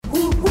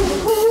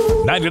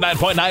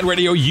99.9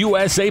 Radio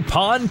USA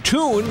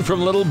pontoon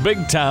from Little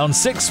Big Town,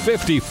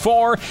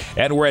 654,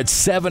 and we're at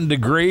 7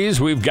 degrees.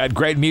 We've got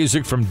great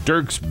music from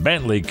Dierks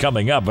Bentley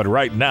coming up, but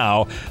right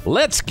now,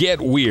 let's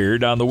get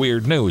weird on the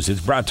weird news. It's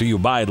brought to you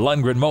by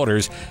Lundgren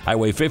Motors,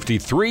 Highway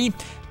 53,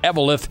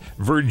 Evelyn,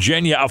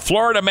 Virginia. A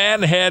Florida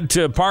man had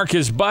to park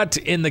his butt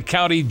in the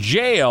county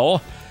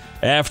jail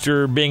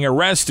after being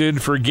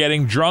arrested for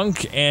getting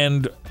drunk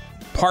and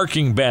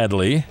parking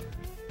badly.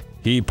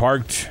 He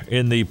parked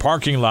in the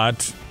parking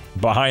lot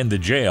behind the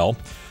jail.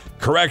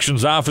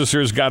 Corrections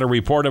officers got a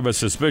report of a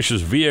suspicious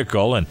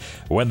vehicle, and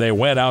when they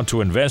went out to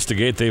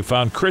investigate, they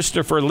found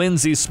Christopher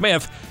Lindsay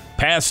Smith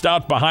passed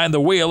out behind the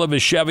wheel of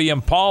his Chevy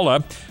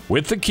Impala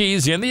with the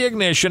keys in the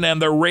ignition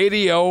and the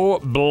radio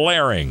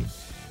blaring.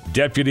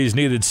 Deputies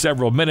needed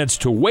several minutes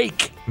to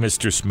wake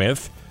Mr.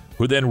 Smith,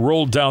 who then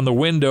rolled down the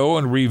window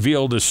and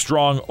revealed a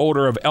strong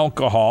odor of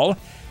alcohol,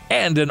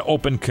 and an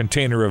open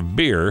container of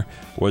beer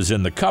was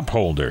in the cup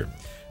holder.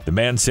 The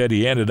man said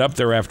he ended up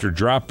there after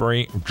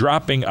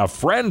dropping a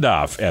friend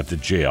off at the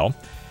jail.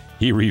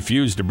 He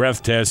refused a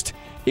breath test.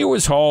 He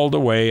was hauled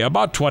away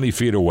about 20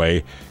 feet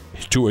away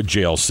to a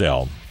jail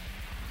cell.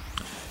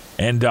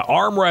 And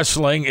arm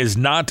wrestling is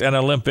not an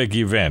Olympic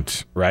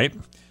event, right?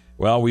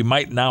 Well, we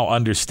might now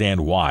understand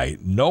why.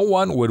 No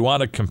one would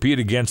want to compete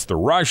against the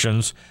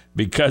Russians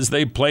because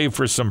they play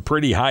for some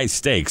pretty high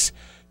stakes.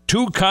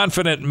 Two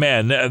confident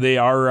men, they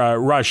are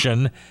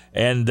Russian,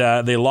 and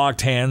they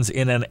locked hands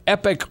in an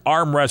epic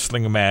arm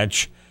wrestling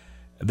match.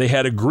 They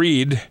had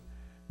agreed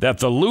that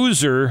the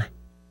loser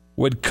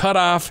would cut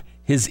off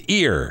his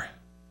ear.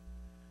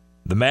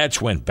 The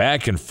match went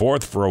back and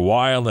forth for a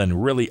while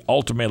and really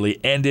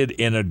ultimately ended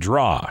in a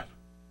draw.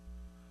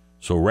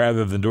 So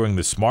rather than doing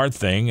the smart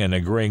thing and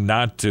agreeing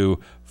not to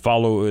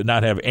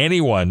not have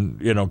anyone,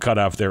 cut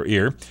off their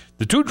ear,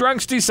 the two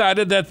drunks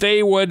decided that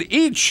they would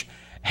each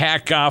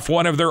hack off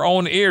one of their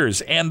own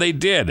ears, and they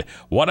did.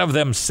 One of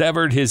them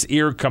severed his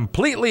ear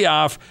completely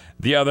off,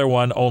 the other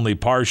one only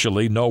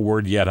partially. No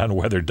word yet on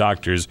whether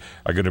doctors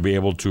are going to be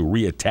able to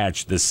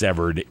reattach the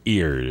severed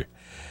ear.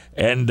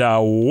 And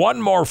one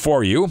more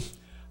for you.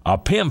 A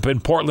pimp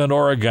in Portland,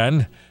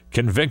 Oregon,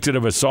 convicted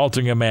of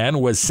assaulting a man,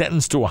 was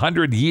sentenced to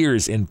 100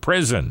 years in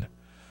prison.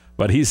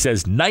 But he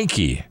says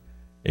Nike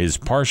is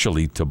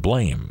partially to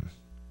blame.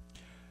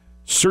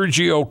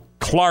 Sergio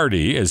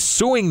Clardy is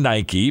suing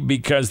Nike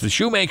because the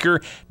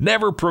shoemaker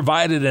never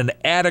provided an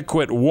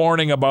adequate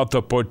warning about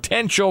the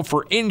potential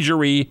for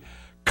injury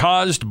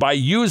caused by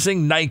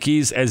using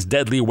Nikes as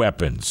deadly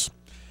weapons.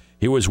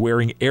 He was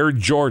wearing Air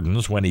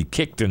Jordans when he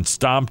kicked and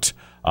stomped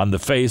on the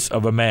face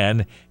of a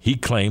man he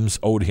claims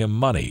owed him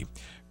money.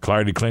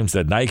 Clardy claims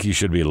that Nike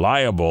should be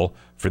liable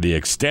for the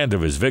extent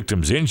of his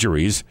victim's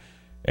injuries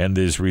and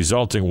his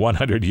resulting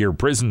 100-year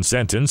prison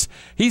sentence.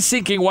 He's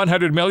seeking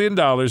 $100 million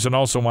and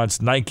also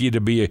wants Nike to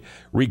be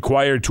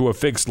required to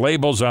affix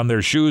labels on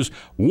their shoes,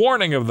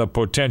 warning of the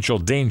potential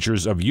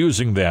dangers of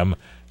using them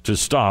to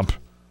stomp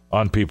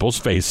on people's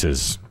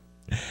faces.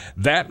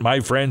 That, my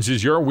friends,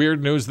 is your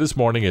weird news this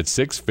morning at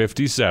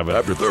 6:57.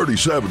 After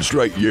 37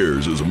 straight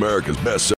years as America's best